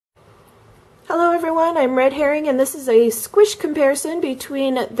Hello everyone, I'm Red Herring and this is a squish comparison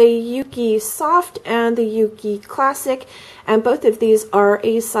between the Yuuki Soft and the Yuuki Classic, and both of these are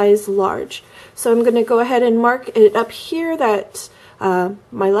a size large. So I'm going to go ahead and mark it up here that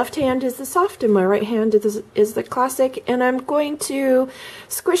my left hand is the Soft and my right hand is the Classic, and I'm going to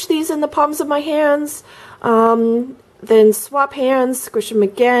squish these in the palms of my hands, then swap hands, squish them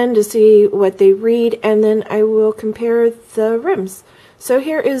again to see what they read, and then I will compare the rims. So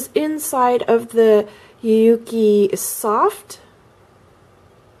here is inside of the Yuuki Soft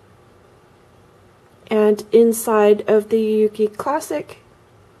and inside of the Yuuki Classic.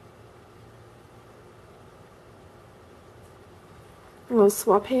 We'll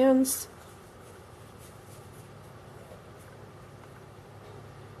swap hands.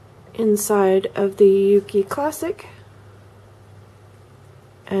 Inside of the Yuuki Classic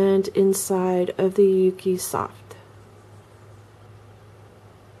and inside of the Yuuki Soft.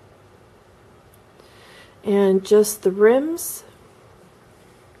 And just the rims.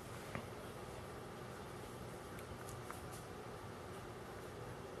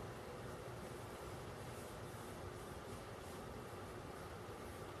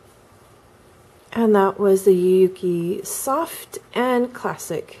 And that was the Yuuki Soft and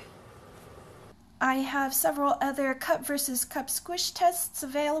Classic. I have several other cup versus cup squish tests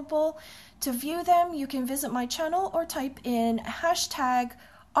available. To view them, you can visit my channel or type in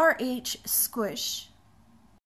 #RHSquish.